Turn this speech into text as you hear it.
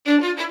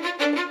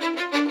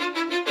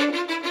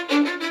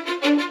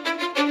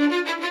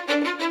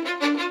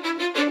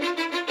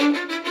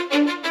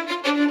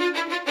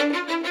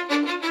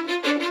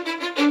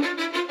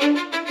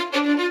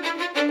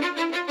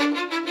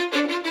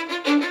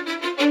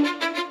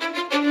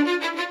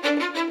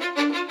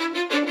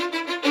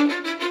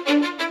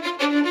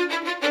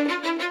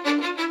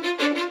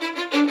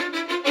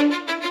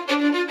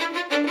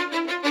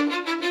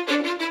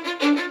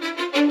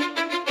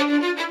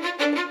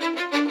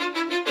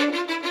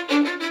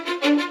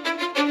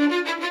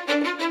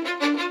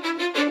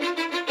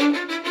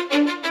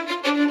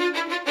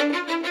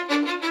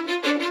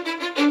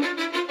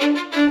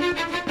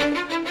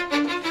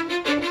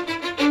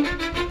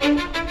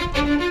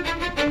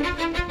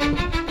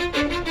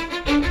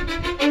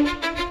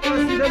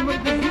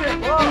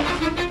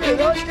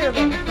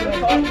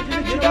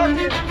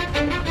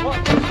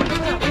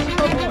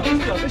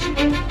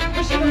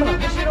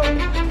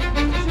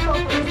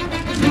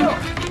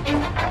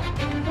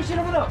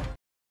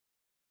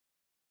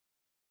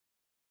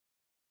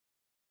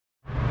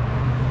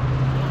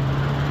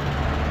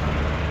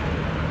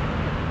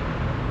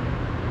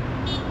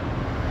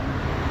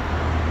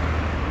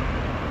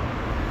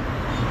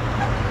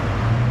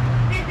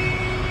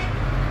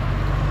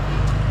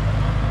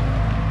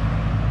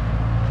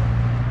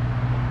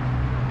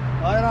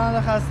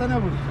سال خسته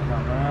نبودی؟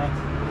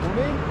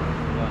 خوبی؟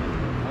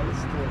 حالت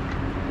چطور؟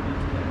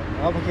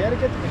 آقا با کی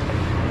حرکت می‌کنی؟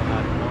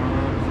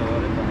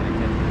 سوار با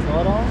حرکت.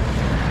 سوارا؟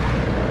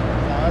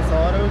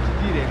 سواره و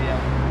تو دیره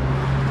بیام.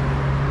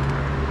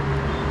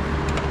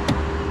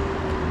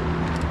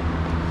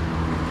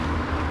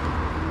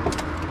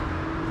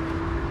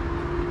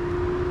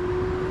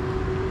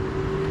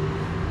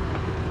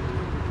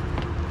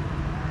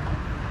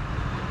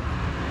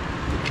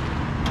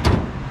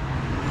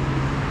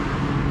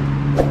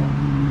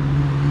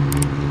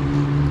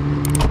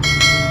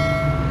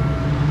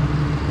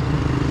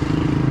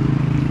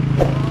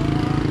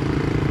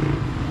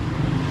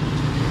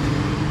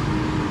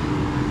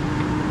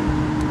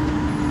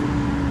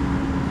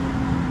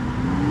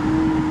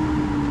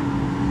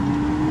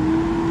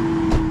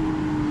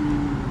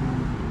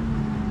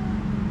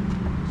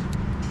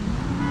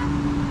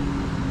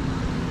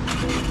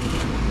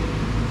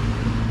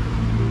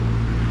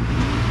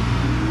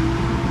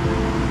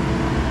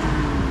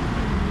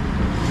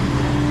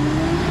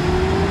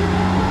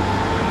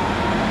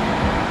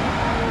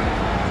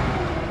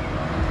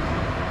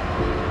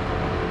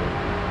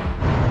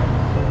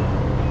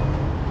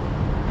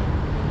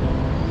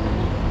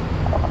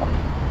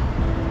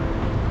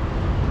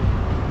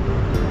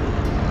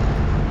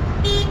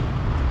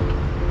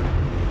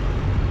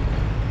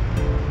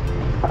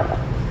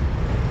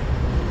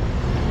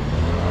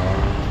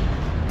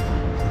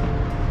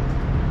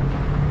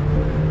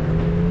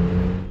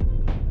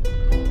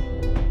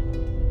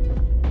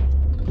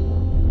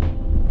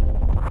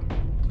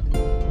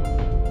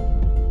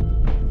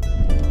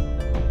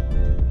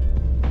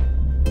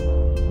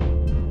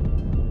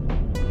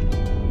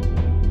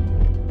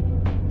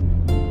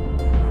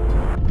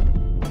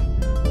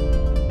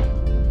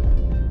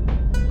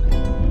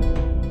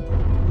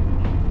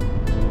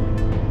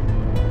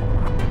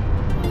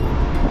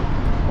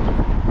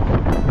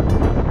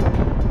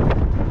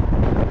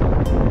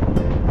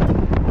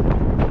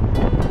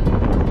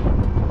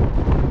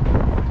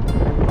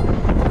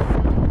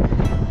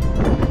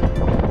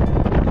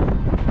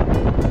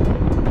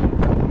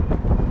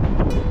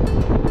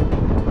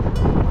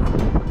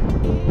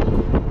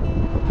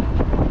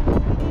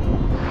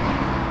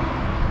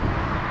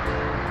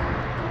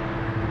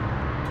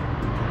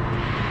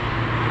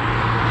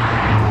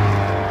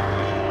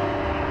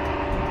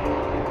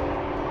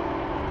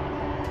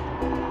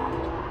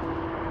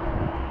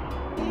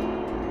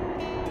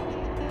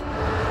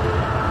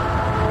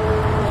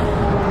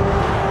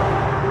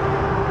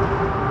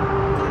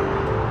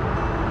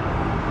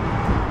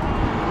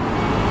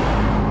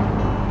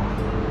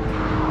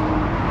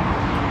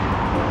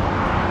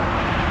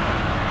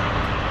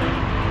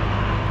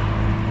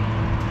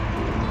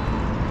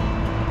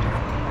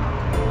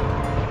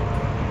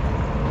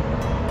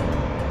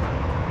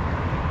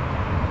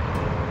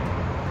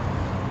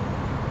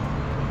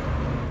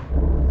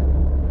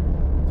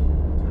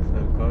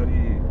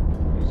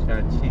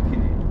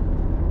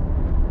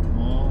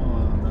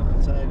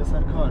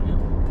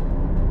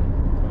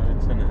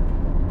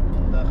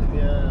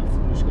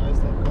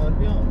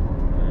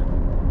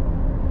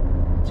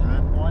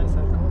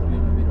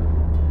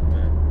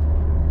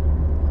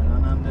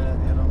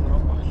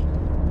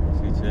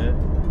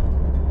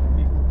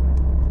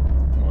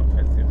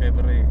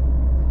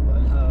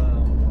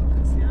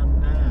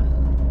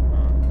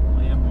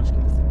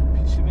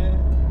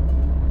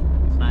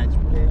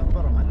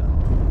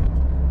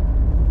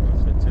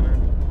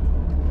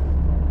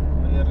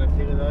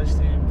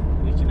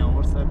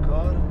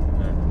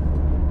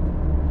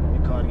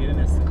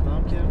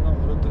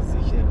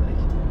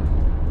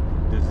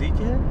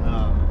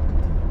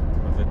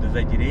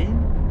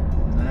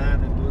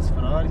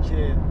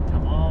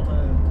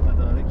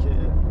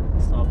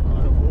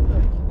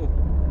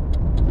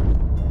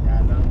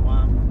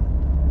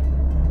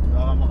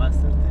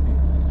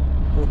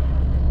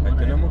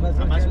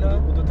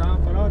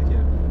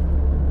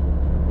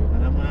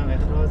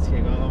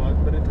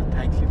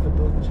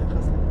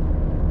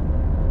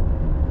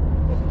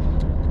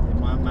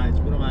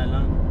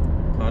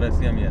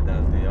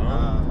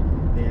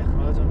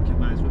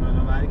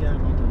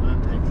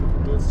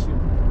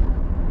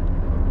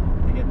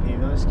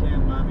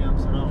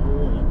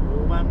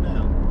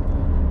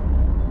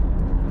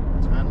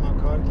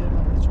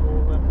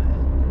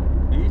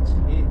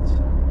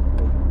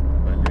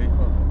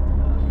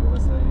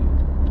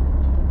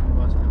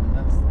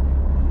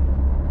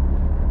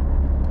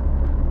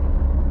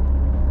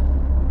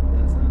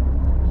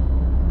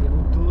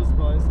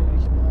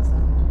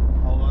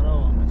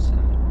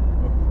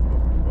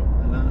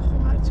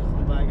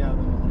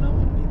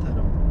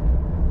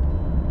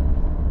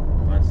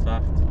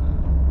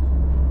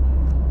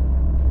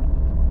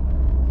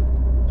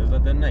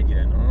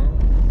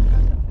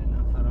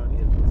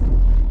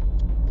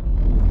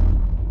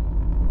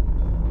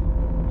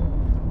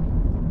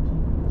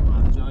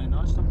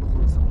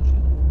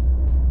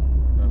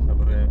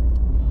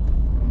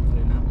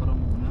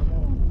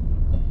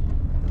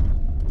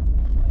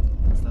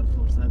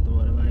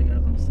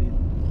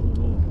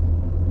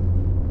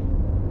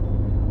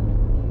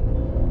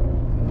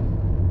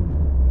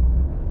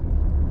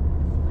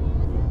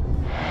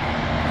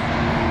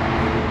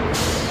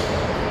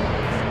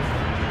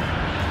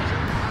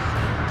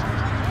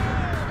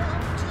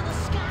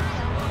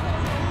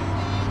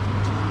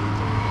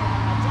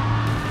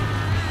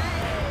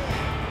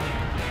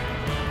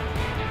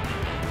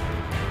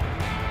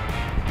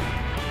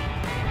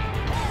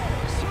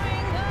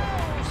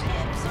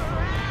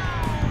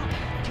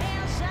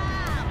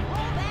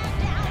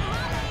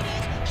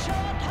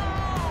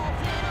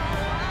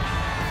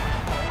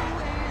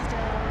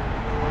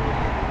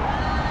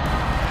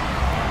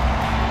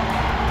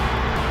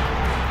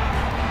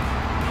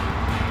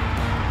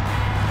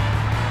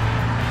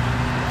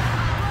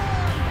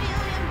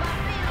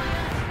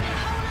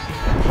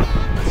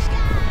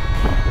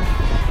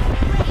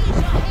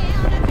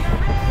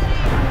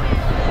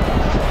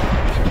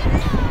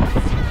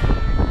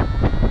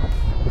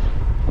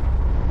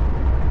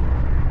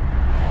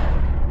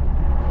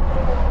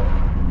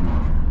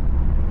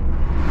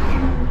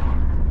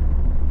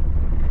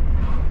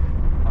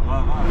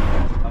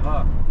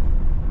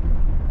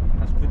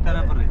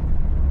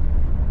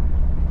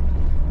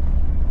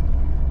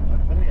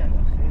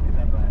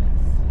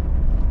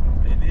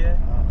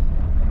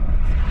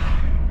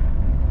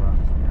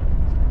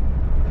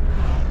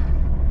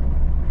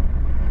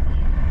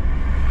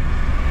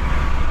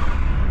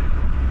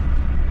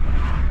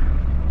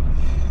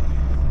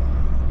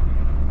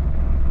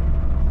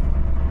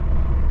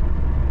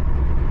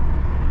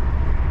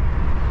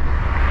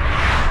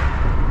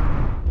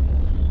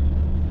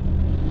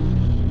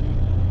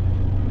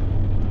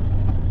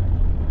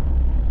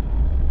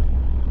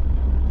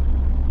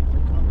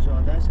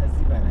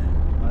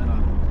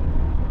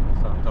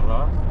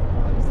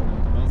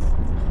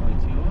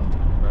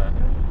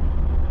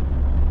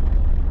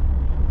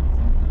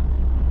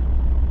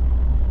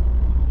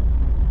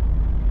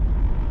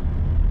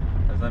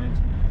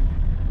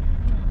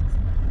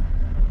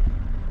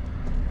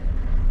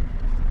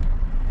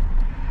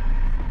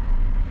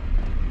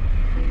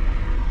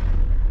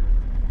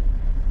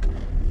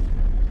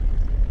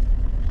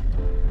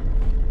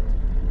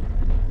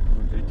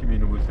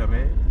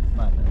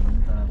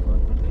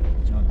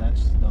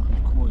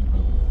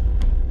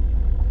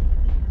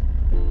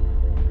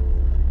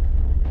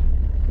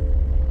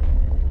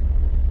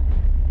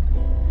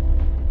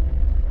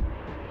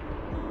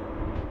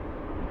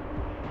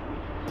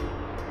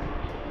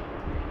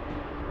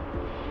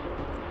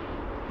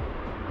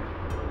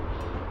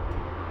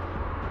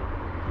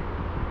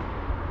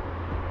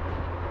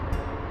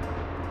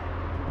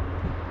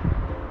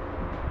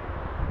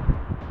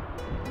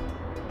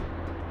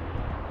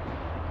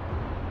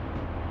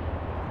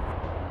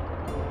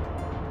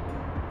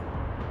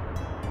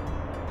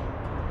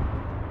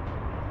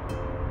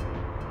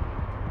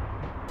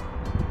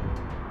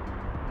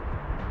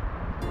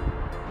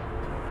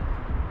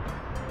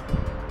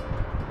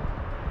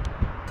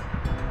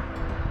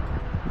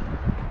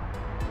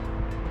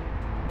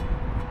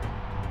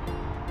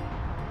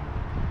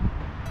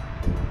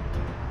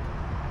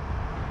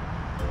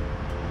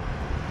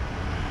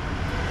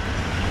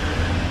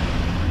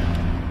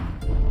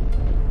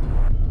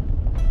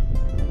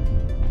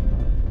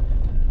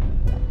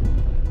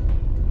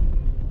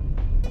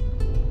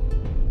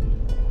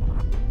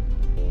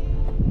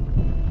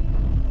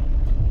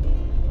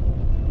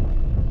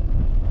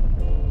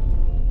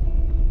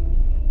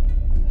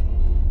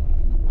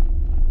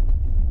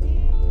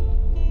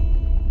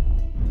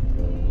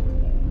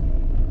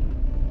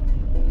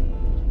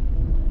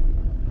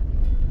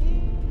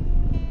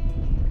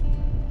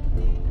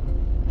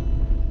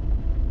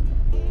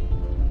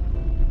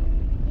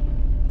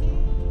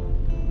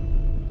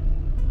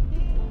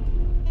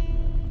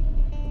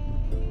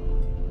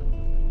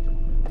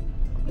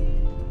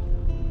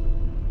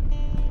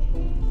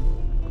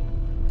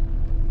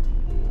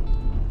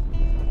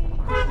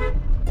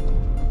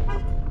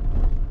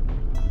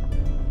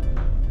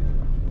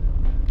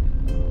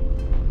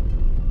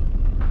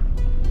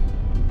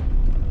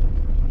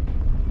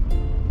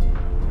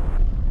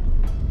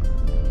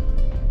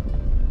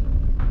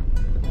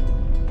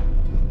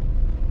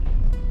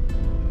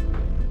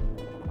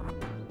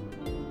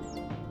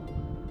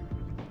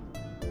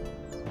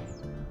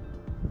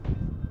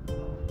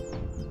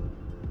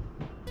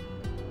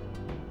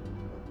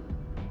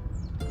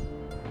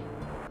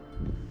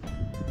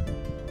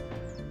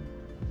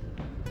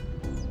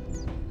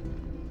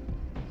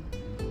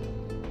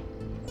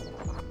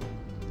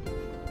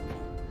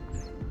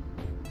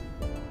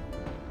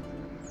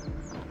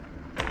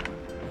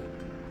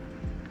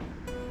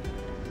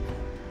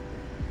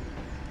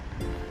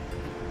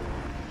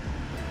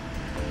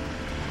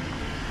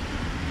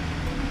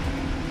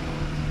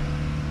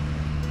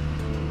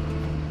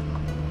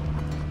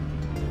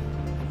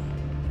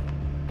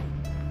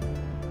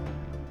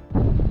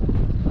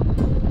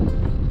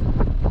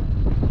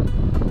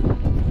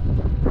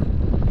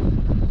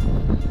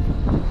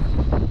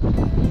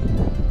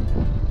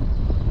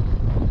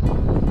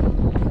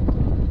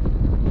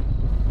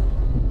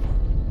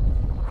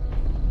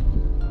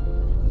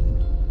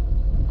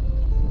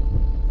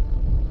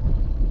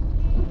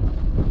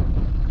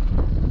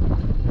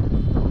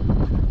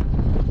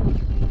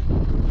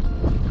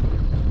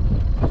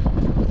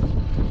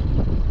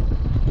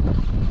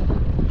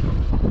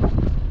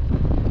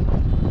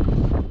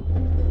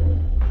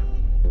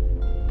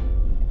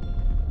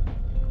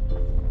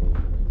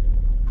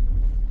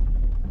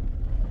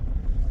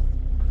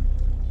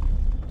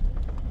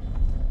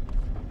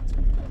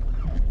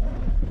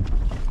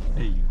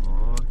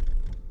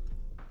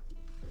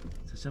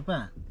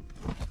 سپه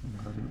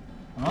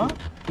ها؟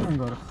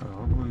 انگار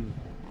خراب بود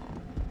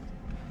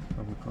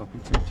کابی کافی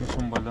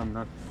چشم بالام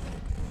نه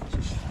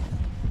چشم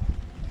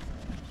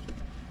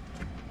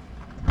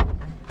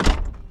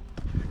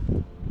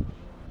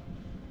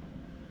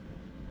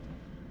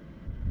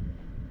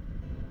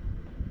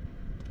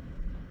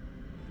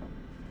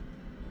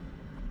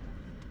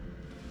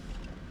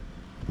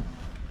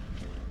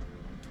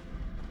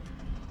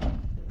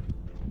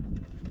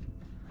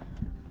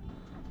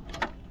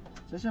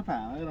چه شپه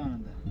آقای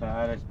راننده؟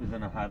 بهرش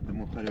بزنه هر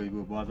دمو خرابی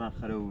بود بازم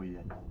خراب بود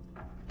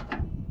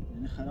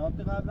یعنی خراب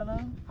دی قبلا؟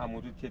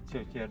 همون رو که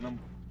چک کردم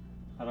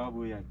خراب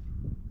بود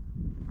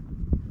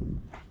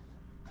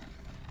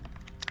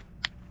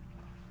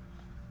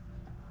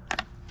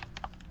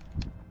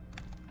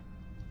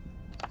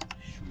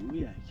شو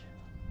یک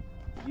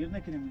گیر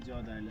نکنیم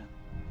اینجا دایله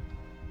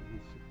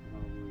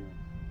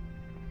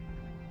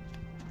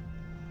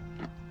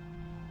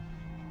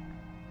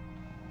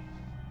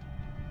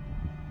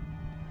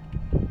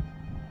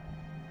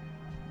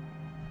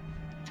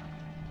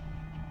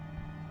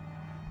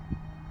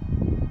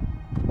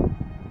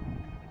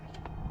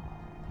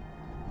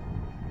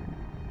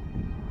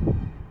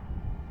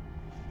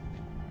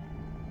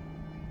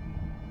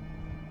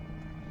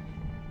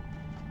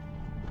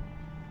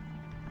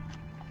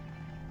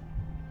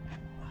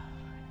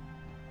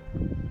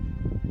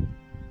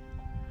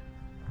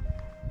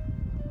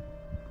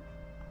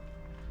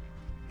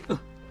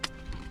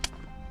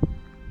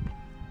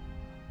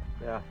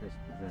بهرش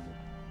بزنه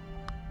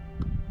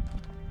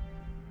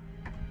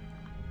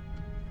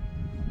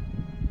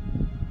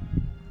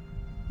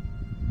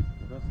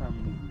درست هم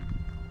میگی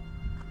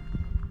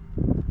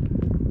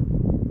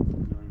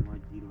جای ما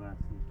گیر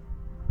ورسی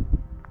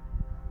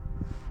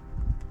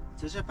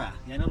چه شپه؟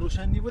 یعنی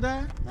روشنی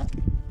بوده؟ نه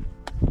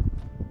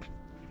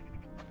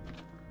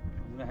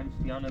اون هم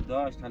سیانه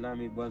داشت حالا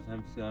می باز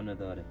هم سیانه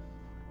داره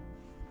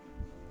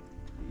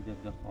یه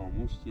دفعه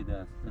خاموش شده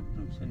است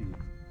روشن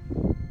نیست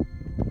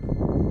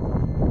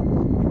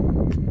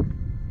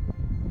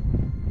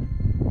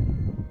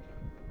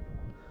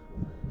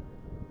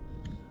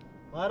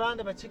ما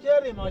راننده به چی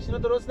کردی؟ ماشین رو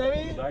درست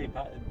نمی؟ دایی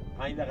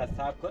 5 دقیقه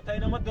صبر کن تا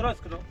اینو ما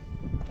درست کنم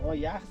آقا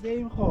یخ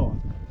زیم خب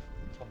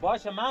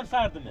باشه من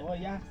سردمه آقا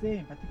یخ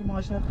زیم وقتی که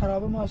ماشین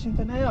خرابه ماشین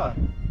تو نیار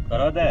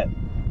برادر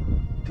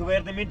تو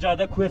بردم این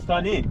جاده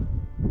کوهستانی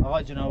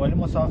آقا جناب عالی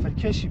مسافر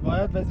کشی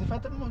باید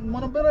وظیفت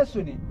منو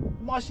برسونی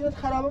ماشینت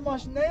خرابه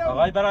ماشین نیار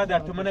آقای برادر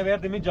تو منو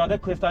بردم این جاده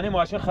کوهستانی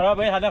ماشین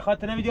خرابه حالا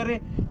خاطر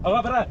نمیگیری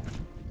آقا برا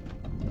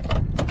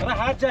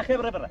هر جا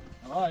خبره برا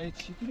آقا هیچ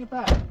چی کنی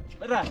پا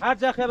برا هر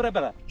جا خبره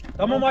برا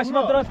تا ما ماشین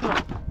درست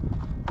کنم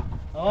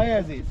آقای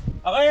عزیز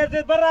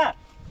برا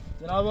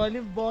جناب عالی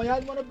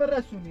باید منو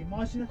برسونی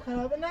ماشینت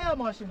خرابه نیار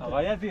ماشین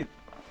آقای عزیز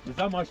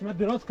بذار ماشین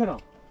درست کنم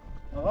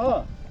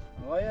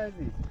آقای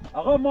عزیز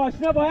آقا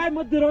ماشین باید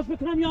ما درست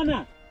بکنم یا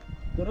نه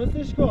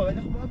درستش کن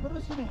ولی خب باید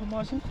برسونی خب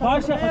ماشین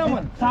خرابه باشه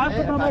نیار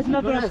صبر کن ماشین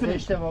درست کنیم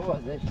زشته بابا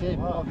زشته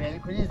بابا ول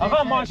کنی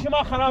آقا ماشین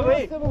ما خرابه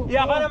ای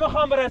آقا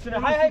نمیخوام برسونه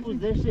های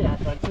زشته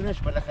حتما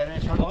چونش بالاخره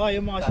نشان آقا یه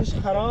ماشینش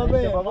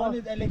خرابه بابا. ما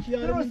الکی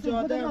یارو این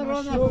جاده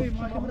ما شوی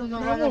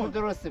ما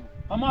درسته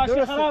بود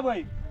ماشین خرابه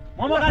ای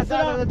ما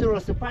مقصرم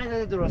درسته 5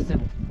 دقیقه درسته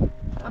بود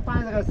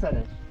 5 دقیقه سرش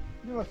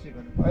درست کنه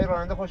آقای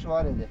راننده خوش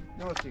وارده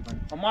درست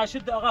کنه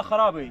ماشین آقا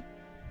خرابه ای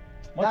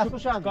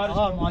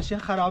آقا ماشین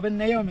خرابه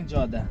نیام این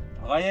جاده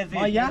آقای عزیز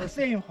ما یخ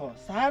سیم خو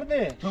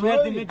سرده تو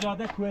بردیم این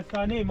جاده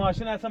کوهستانی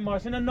ماشین اصلا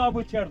ماشین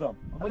نابود کردم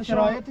حالا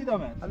شرایطی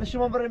دامه حالا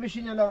شما برای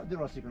بشین الا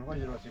درست کن خوش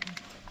درست کن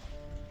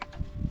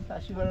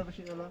تاشی برای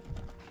بشین الا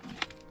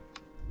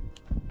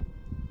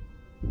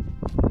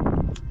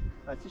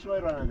چیش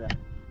وای راننده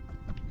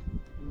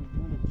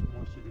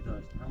مشکلی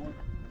داشت همون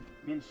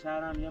من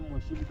شهرم یه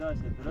مشکلی داشت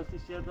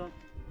درستش کردم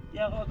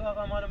یه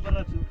آقا مانم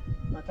براتون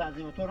من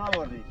تنظیم تو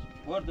نبردی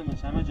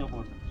بردمش همه جا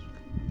بردمش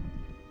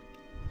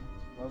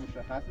با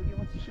مشخص بگیم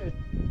اون چی شد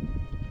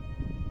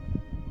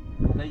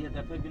حالا یه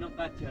دفعه بینم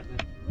قطع کرده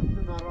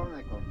نارا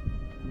نکن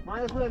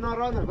من خود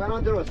نارا نکن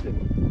من درسته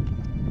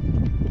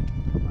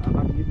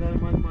آقا یه ذره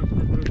ماشین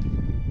درست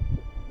کنیم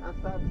من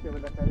سر بشه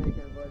بالاخره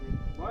یکم بادی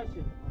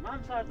باشه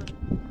من سردم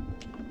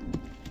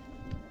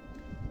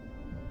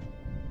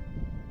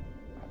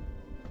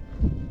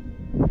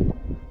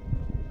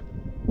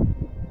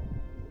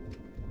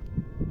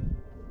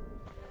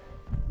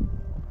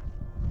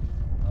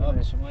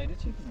آقا شما ایده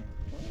چی کنیم؟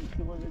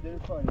 که باید داری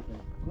کاری کنی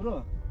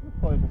گروه؟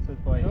 پای بسید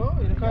پای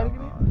ایده کاری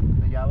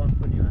کنی؟ نگهبان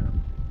کنی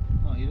منم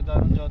ایده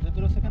دارم جاده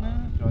درست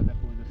کنه؟ جاده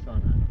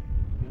خوزستان هم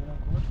بیارم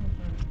کمک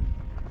میکنم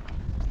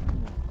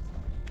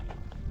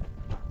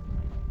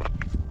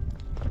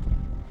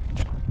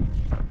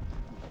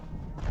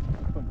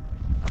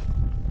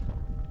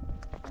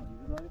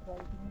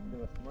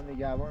ما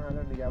نگهبان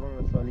الان نگهبان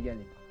رسالی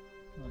گلی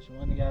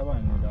شما نگهبان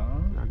اینجا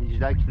ها؟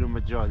 18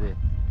 کیلومتر جاده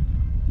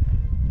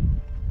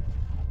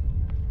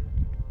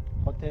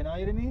خود تینا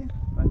ایرنی؟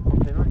 بعد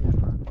کنتینر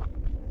گرفتن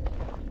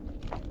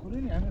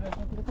کلونی همین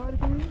رسما کلی کاری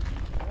کنی؟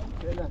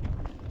 فعلا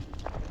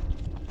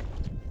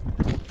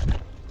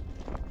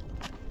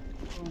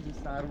روز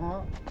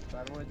سرما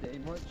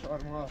دیما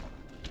 4 ماه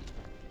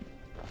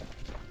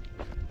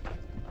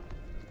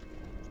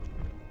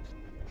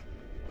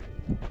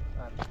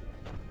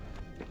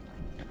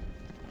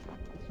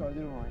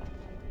چادر ماه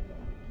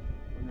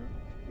اونو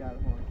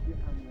گرمایی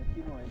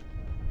امنیتی ماه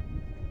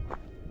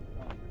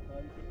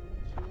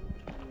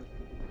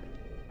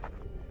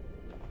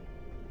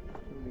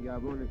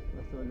نگهبان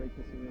مسائل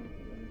کسی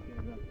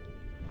نمی‌کنه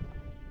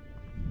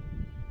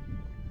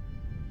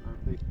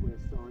منطقه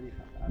کوهستانی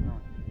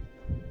خطرناک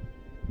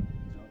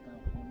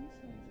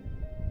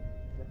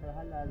بخیر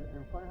حل از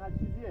امکان هر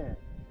چیزیه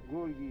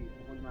گرگی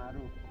بقول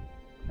معروف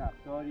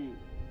کفتاری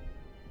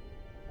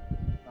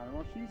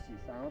سرما چیزی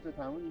سرما تو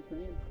تموم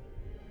میکنیم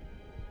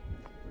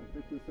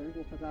منطقه کوهستانی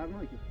خب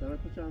خطرناکه خطرات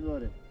چند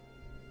داره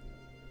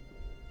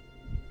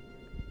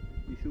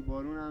بیشو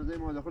بارون همزه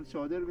ما داخل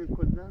چادر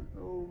میکنن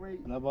اومی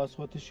حالا باز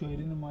خودت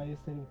شویرین ما یه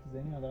سری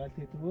بتزنی حداقل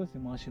تیتر بوسی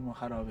ماشین ما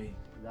خرابه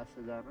دست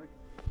درنک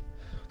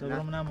تو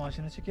برامون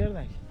ماشین چه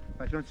کردک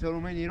پشون چرا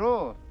اومی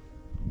نیرو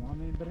ما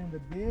بریم به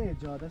بی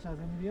جادش از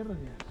این بیار رو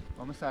دیگه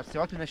ما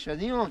سرسیاتو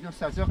نشدیم ما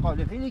سرسیات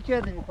قالقی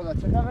نکردیم خدا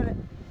چه خبره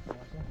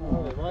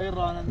خرابه وای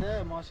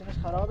راننده ماشینش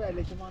خرابه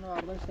الکی ما رو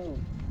برداشته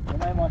بود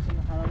ما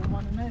ماشین خرابه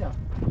ما نمیاد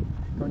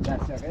چون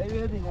دستگاهی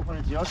بیادیم ما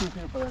کنه زیاد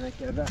میکنیم خدا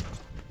نکرده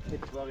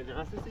اتفاقی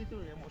نهسته سیتون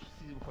یه مش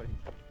چیزی بخوریم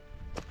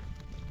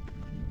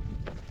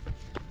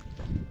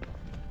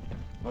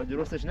ما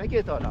درستش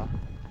نکرد حالا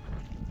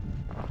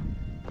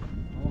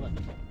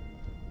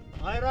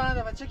آی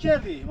راننده چه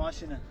کردی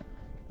ماشینه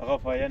آقا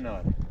فایه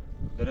نداره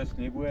درست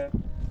نیبوه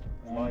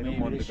ما اینو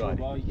ماندگاری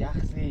با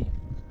یخزی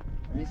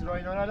نیست راه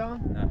اینا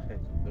الان؟ نه خیلی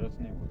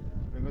درست نیبوه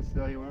بگو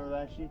صدای اونو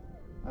برشی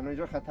الان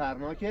اینجا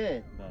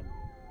خطرناکه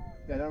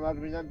الان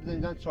باید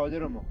بزنیدن چادر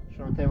رو ما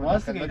شما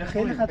واسه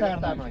خیلی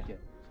خطرناکه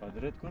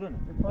چادرت کنه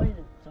پایینه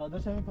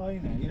چادرش هم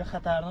پایینه اینو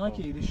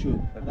خطرناکه اینو شو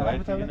دارم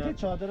میتونم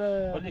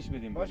چادر خودش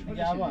بدیم باش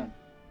نگهبان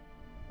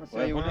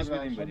خودش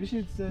بدیم بریم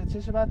بشید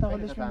چش بعد تا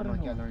خودش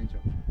خطرناکه الان اینجا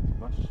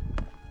باش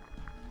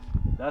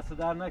دست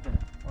در نکنه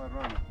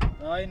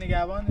آی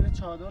نگهبان اینو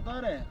چادر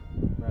داره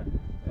بله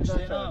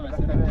اشتنا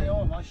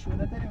مثلا ما شو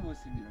نداریم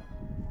واسه میرم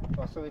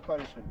واسه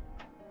کارش کنیم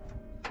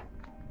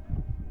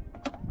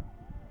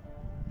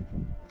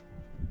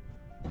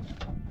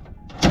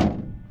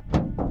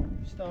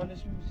بیشتر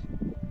حالش میبوسی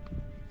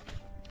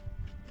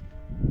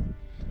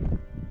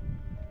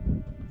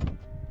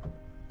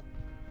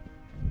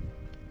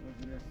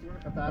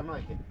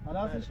خطرناکه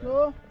حالا ازش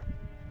کو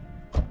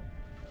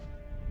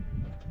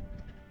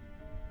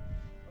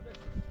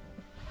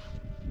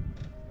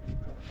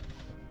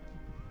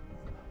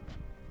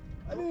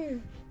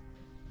علی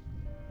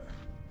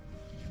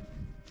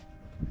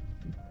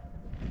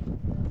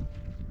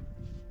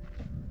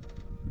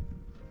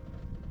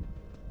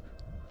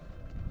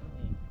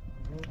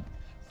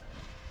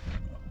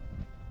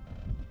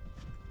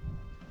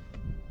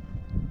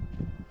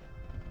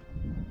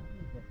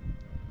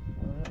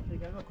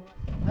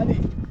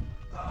علی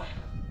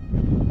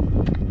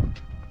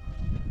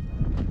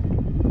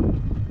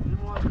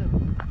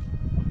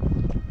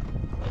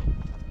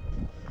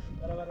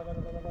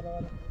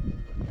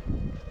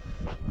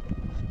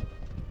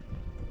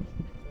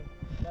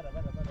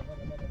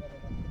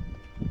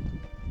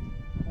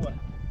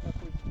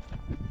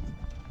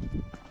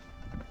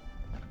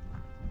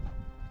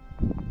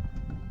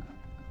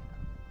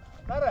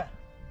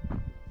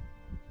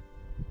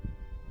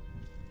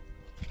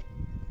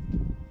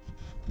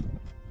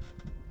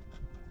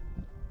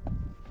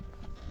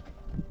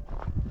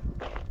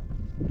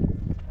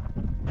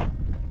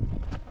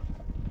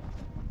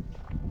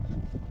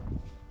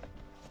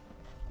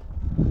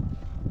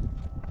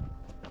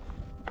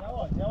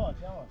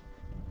yavaş.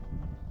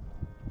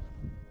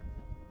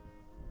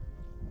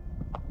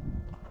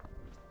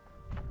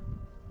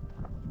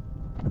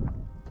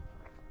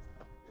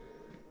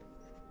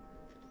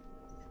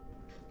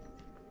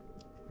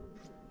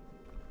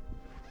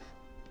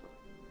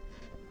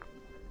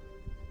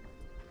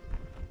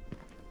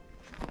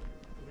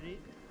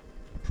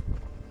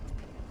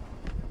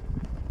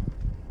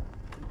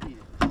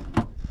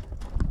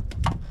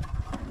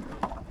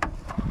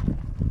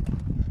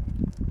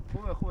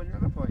 خوبه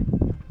نرو پایین.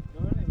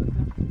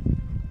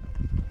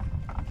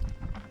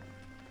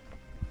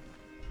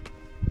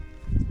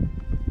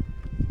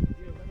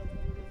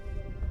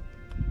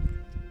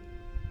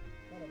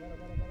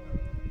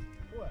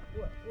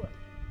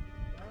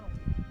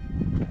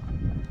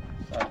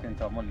 ساکن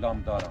تا ما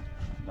لام دارم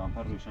لامپ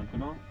روشن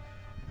کنم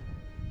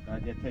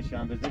بعد یه تشی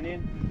هم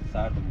بزنین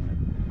سرد مونه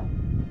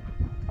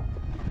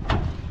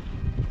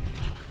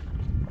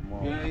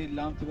بیا این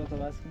لامپ رو تا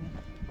بس کنیم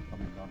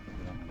لامپ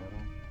برم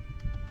دارم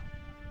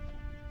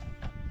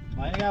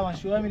ماین گوان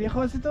شو میری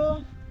خواستی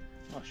تو؟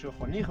 شو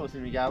خونی خواستی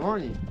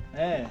نگهبانی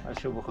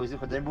شو بخواستی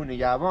خود این بود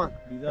نگهبان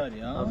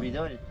بیداری ها؟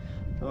 بیداری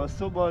تو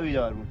صبح با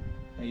بیدار بود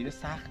ایره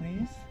سخت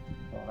نیست؟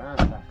 واقعا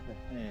سخته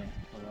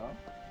خدا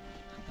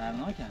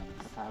خطرناک هم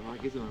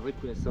سرناکی زمان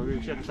کوهستانی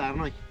میشه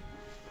خطرناک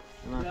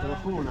منطقه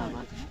خون هم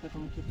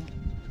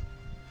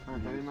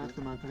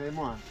منطقه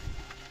ما هم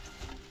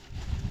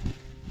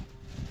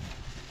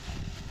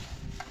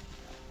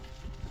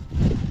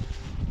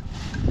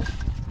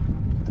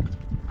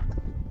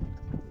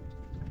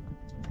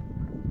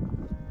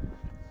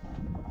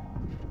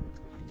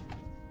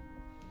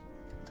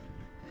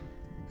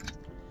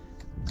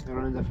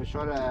راننده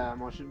فشار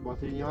ماشین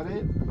باتری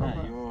نیاره؟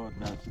 نه یو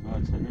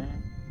دستگاه چنه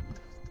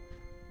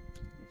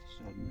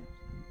فشار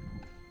نیاره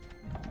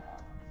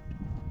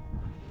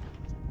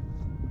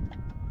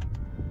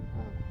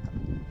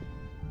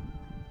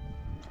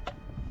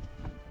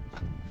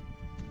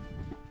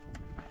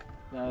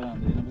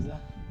راننده اینو بزن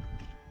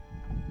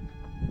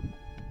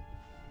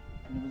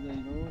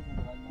اینو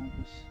بقدر من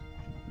پیش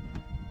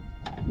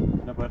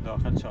اینو باید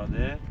داخل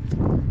چاده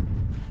این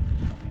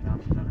هم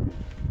میتونم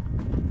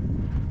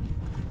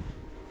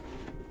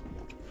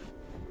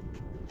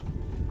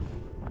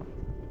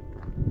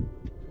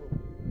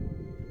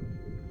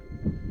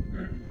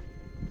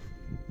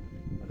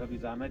حالا بی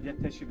زحمت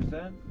یک تشی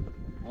بزن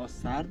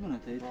سرد بونه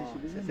تا یه تشی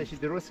بزن تشی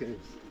درست کنیم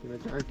اینا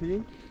جمع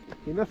کنیم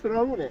اینا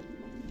فرامونه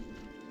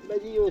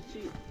بدی یه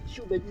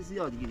شو بدی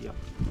زیاد گیری ها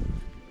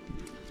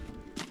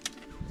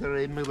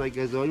ذره این مقدار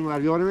گزاری مور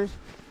بیارمش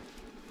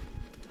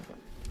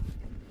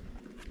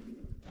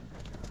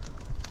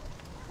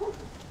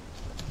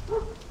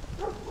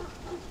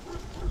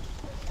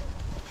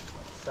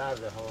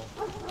سرده ها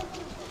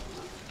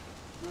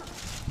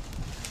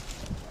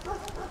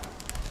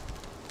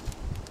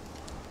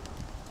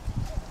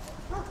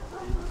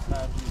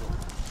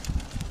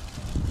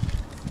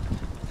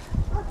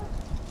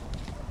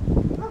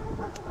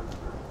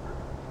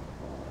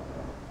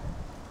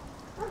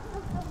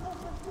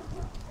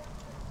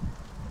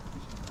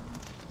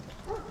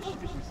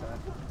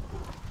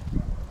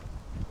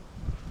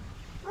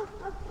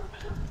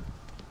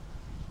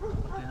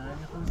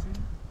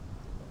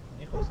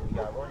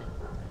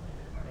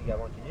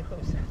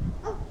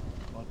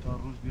تا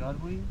روز بیار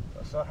بویی؟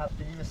 تا ساعت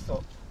 7:30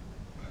 صبح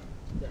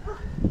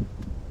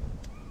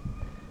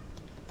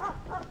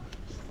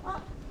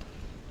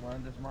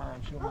مهندس ما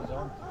همشه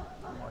مزام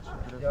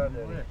ماشین یاد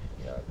داری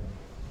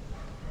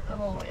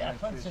اما یه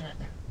سنه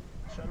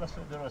انشاءالله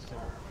صبح درسته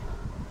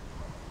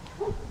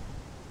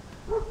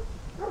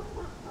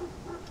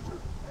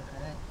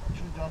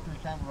چون جاتون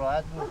کم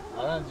راحت بود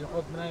اینجا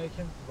خود من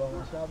یکم با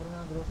من شب رو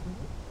من درست بود؟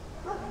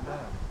 نه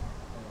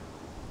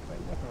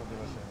فکر نکنم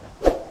درسته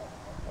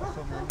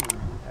صبح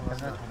نمیدونم امروز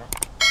نتونم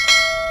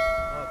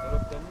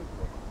درست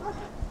نمیکنم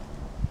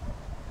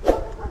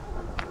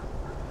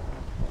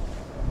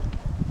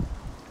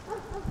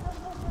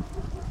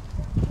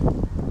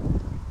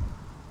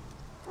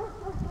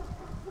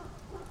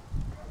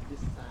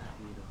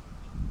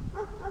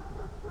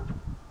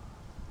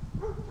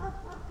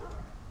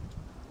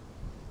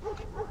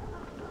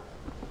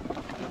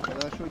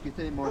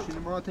ماشین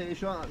ما تا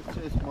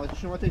ماشین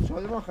شما تا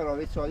چهار ما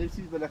خرابه چهار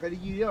چیز بالاخره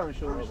گیری هم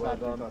شما سر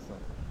تا اصلا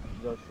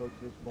جا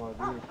شکرش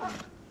مادی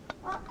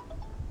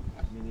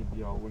مینی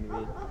بیاون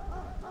وی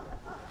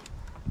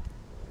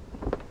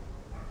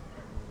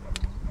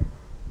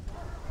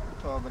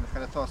تا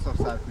بالاخره تا صبح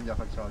سر کنید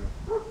داخل چهار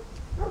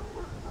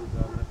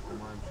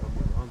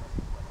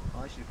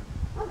آشی کن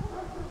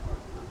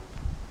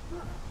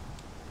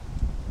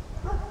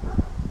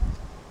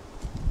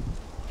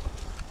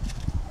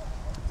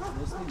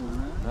درست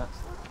نمیدونه؟ نه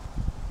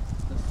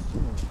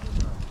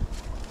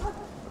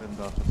بریم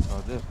داخل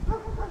ساده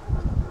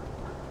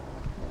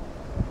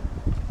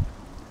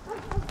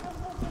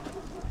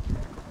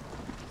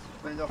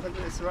باید داخل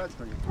به استراحت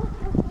کنیم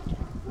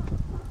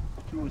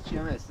تو چی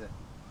هم هسته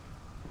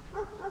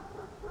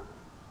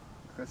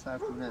خیلی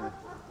صرف تو نمه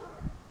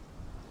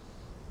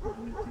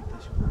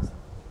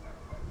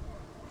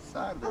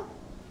سرده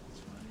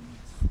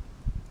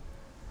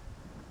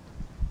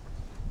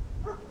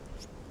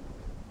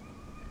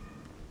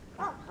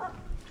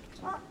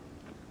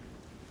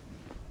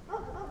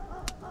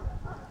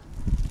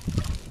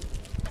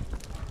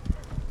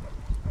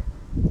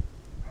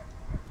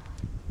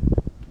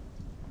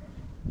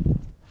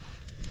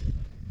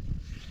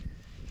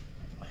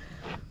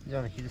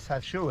جان کلی سر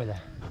شو بده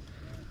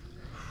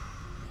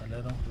خیلی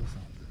رام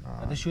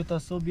خوزم اده شو تا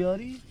صبح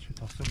بیاری؟ شو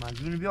تا صبح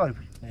منظور بیاری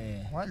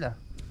والا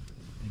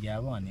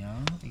نگهبانی ها؟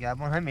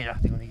 نگهبان هم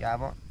میرختی کنی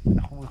نگهبان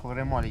خوبی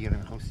خوره مالی گره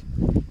میخوستی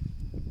من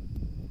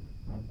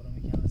برام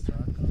یکم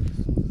استراحت کنم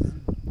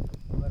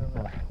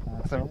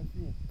اصلا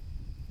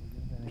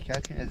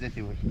نکرد که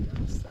عزتی بود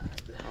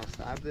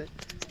سرده